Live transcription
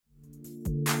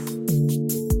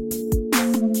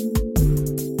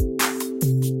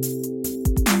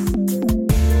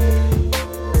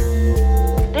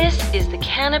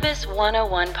Cannabis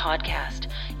 101 podcast,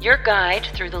 your guide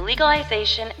through the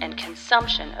legalization and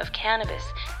consumption of cannabis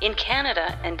in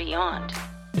Canada and beyond.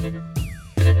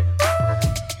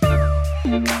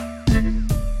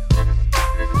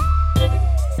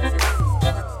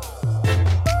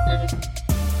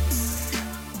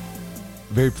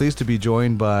 Very pleased to be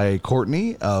joined by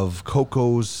Courtney of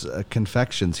Coco's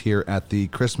Confections here at the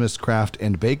Christmas Craft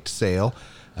and Baked Sale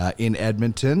in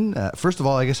Edmonton. First of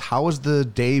all, I guess, how has the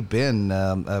day been?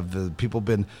 Have the people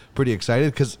been pretty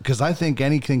excited? Because I think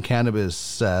anything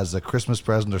cannabis as a Christmas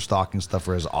present or stocking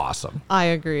stuffer is awesome. I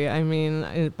agree. I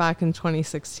mean, back in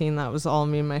 2016, that was all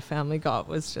me and my family got,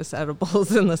 was just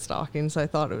edibles in the stockings. I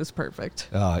thought it was perfect.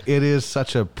 It is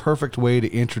such a perfect way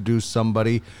to introduce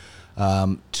somebody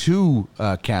to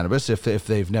cannabis if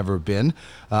they've never been.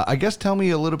 I guess tell me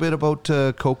a little bit about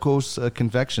Coco's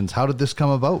Confections. How did this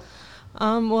come about?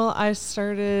 Well, I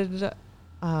started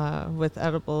with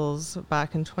edibles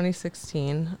back in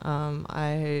 2016.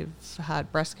 I've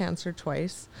had breast cancer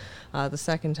twice. The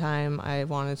second time I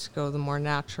wanted to go the more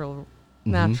natural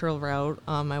route.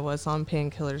 I was on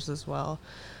painkillers as well.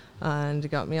 And it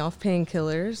got me off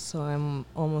painkillers, so I'm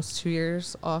almost 2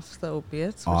 years off the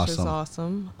opiates, which is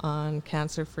awesome. On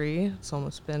cancer-free, it's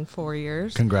almost been 4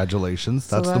 years. Congratulations.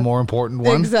 That's the more important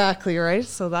one. Exactly, right?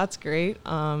 So that's great.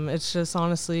 It's just,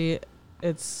 honestly,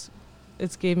 it's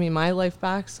gave me my life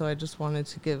back, so I just wanted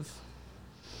to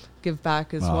give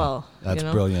back as well. That's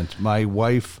brilliant. My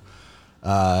wife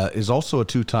is also a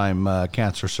two-time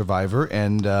cancer survivor,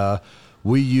 and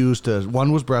we used,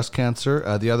 one was breast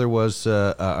cancer, the other was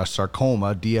a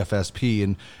sarcoma,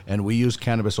 DFSP, and we used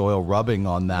cannabis oil rubbing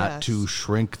on that to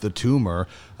shrink the tumor.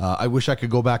 I wish I could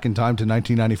go back in time to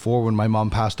 1994 when my mom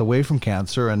passed away from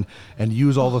cancer and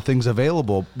use all the things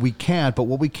available. We can't, but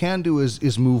what we can do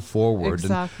is move forward.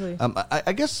 Exactly. And,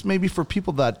 I guess maybe for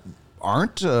people that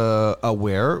aren't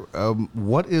aware,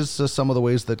 what is some of the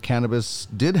ways that cannabis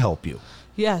did help you?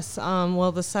 Yes.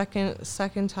 Well, the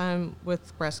second time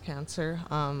with breast cancer,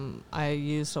 I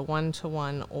used a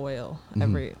 1-to-1 oil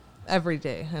every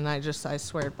day, and I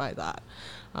swear by that.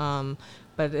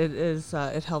 But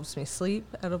it helps me sleep.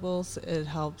 Edibles, it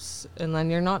helps, and then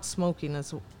you're not smoking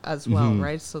as well,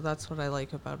 right? So that's what I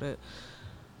like about it.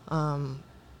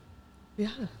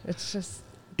 It's just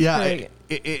great.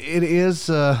 It is.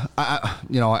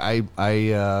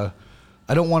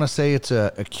 I don't want to say it's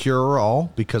a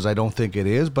cure-all, because I don't think it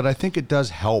is, but I think it does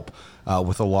help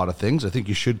with a lot of things. I think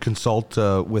you should consult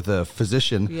with a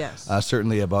physician,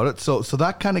 certainly, about it. So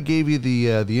that kind of gave you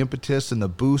the impetus and the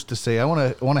boost to say, I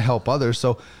want to help others.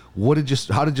 So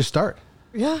how did you start?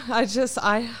 Yeah,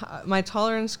 my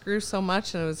tolerance grew so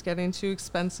much, and it was getting too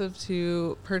expensive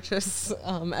to purchase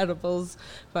edibles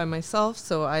by myself.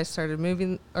 So I started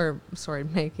making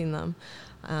them,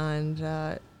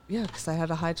 and because I had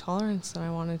a high tolerance and I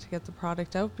wanted to get the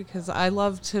product out, because I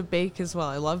love to bake as well.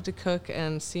 I love to cook,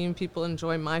 and seeing people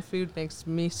enjoy my food makes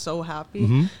me so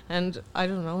happy. And I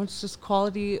don't know, it's just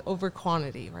quality over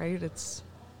quantity, right?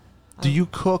 Do you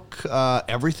cook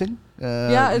everything?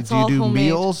 It's do you all do homemade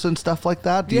meals and stuff like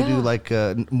that? Do you do like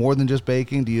more than just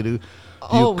baking? Do you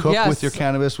cook with your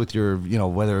cannabis, with your,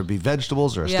 whether it be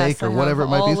vegetables or a steak or whatever it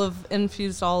might be?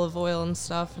 Infused olive oil and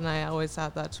stuff, and I always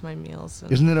add that to my meals.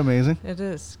 Isn't it amazing? It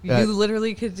is. You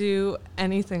literally could do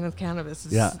anything with cannabis.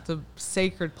 It's the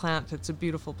sacred plant. It's a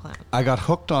beautiful plant. I got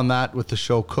hooked on that with the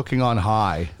show Cooking on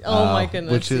High. Oh my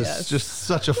goodness, which is just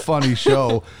such a funny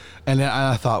show. And then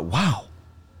I thought, wow,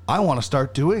 I want to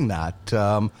start doing that.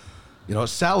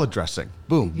 Salad dressing.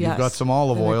 Boom. You've got some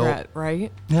olive oil.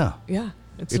 Right? Yeah. Yeah.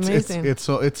 It's amazing. It's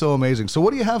so amazing. So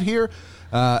what do you have here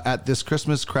at this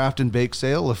Christmas Craft and Bake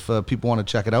Sale? If people want to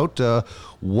check it out,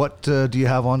 what do you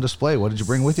have on display? What did you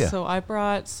bring with you? So I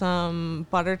brought some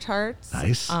butter tarts,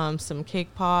 nice, some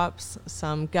cake pops,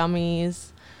 some gummies,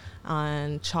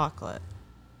 and chocolate,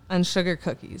 and sugar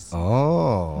cookies.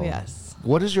 Oh, yes.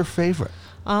 What is your favorite?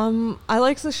 I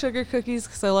like the sugar cookies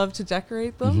because I love to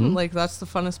decorate them. Like, that's the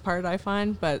funnest part, I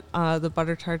find. But the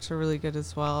butter tarts are really good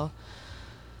as well.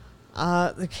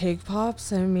 The cake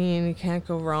pops, I mean, you can't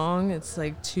go wrong. It's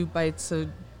like 2 bites of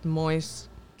moist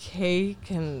cake,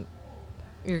 and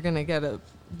you're going to get a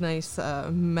nice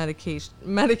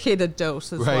medicated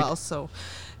dose as well. So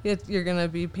you're going to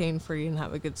be pain-free and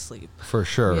have a good sleep. For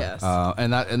sure. Yes.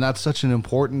 And that's such an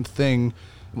important thing.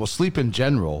 Well, sleep in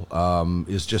general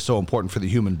is just so important for the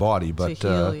human body, but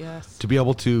to heal, to be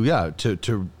able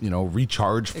to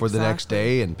recharge for the next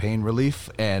day, and pain relief,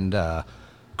 and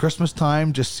Christmas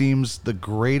time just seems the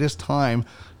greatest time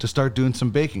to start doing some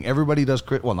baking. Everybody does,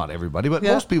 well, not everybody, but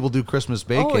most people do Christmas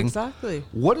baking. Oh, exactly.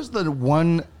 What is the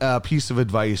one piece of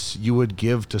advice you would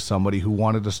give to somebody who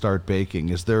wanted to start baking?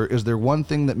 Is there one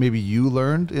thing that maybe you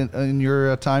learned in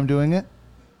your time doing it?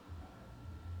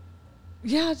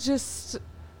 Yeah, just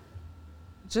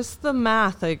the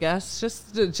math, I guess.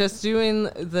 Just doing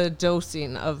the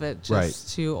dosing of it,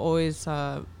 just to always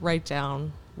write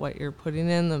down what you're putting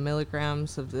in, the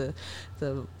milligrams of the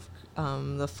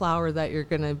flour that you're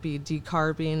going to be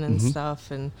decarbing and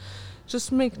stuff, and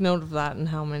just make note of that and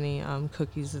how many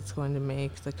cookies it's going to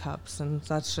make, the cups, and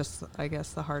that's just, I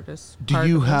guess, the hardest part. Do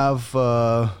you have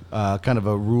kind of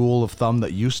a rule of thumb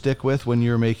that you stick with when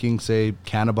you're making, say,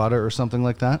 canna butter or something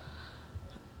like that?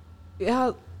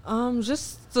 Yeah,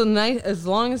 just the night, as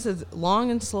long as it's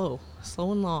long and slow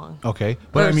and long. Okay,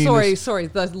 but I mean, sorry,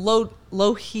 the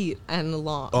low heat and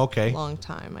long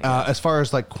time. I guess. As far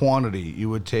as like quantity, you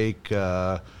would take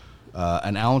an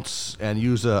ounce and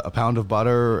use a pound of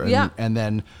butter, and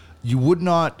then you would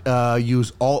not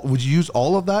use all. Would you use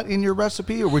all of that in your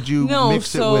recipe, or would you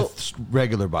mix it with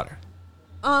regular butter?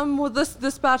 Well,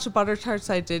 this batch of butter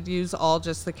tarts, I did use all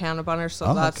just the canna butter,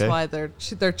 so that's why they're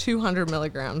 200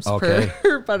 milligrams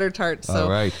per butter tart.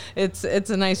 So it's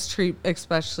a nice treat,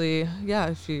 especially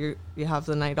if you have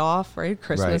the night off, right?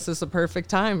 Christmas is a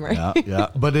perfect time, right? Yeah.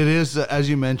 But it is, as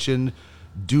you mentioned,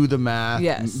 do the math.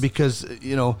 Yes. Because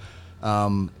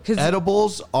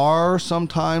edibles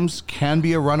can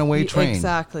be a runaway train.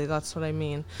 Exactly, that's what I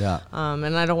mean. Yeah.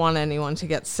 And I don't want anyone to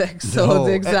get sick. So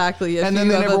exactly. And then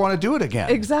they never want to do it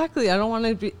again. Exactly. I don't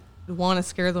want to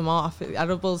scare them off.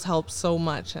 Edibles help so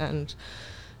much, and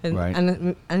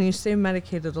you stay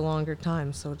medicated a longer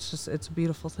time. So it's a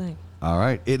beautiful thing. All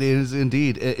right, it is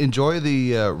indeed. Enjoy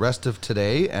the rest of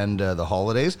today and the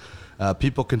holidays.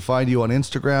 People can find you on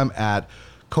Instagram at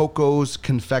Coco's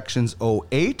Confections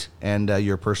 08 and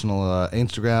your personal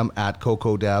Instagram at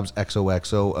Coco Dabs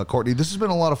XOXO. Courtney, this has been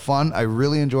a lot of fun. I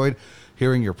really enjoyed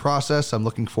hearing your process. I'm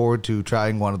looking forward to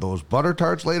trying one of those butter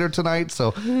tarts later tonight.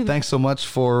 So thanks so much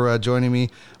for joining me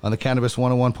on the Cannabis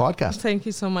 101 podcast. Thank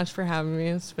you so much for having me.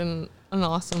 It's been an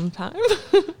awesome time.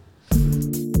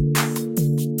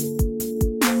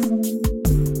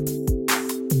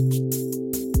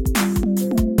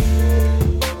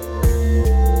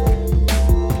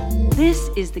 This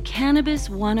is the Cannabis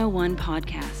 101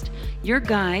 podcast, your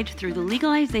guide through the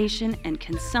legalization and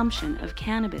consumption of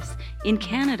cannabis in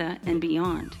Canada and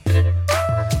beyond.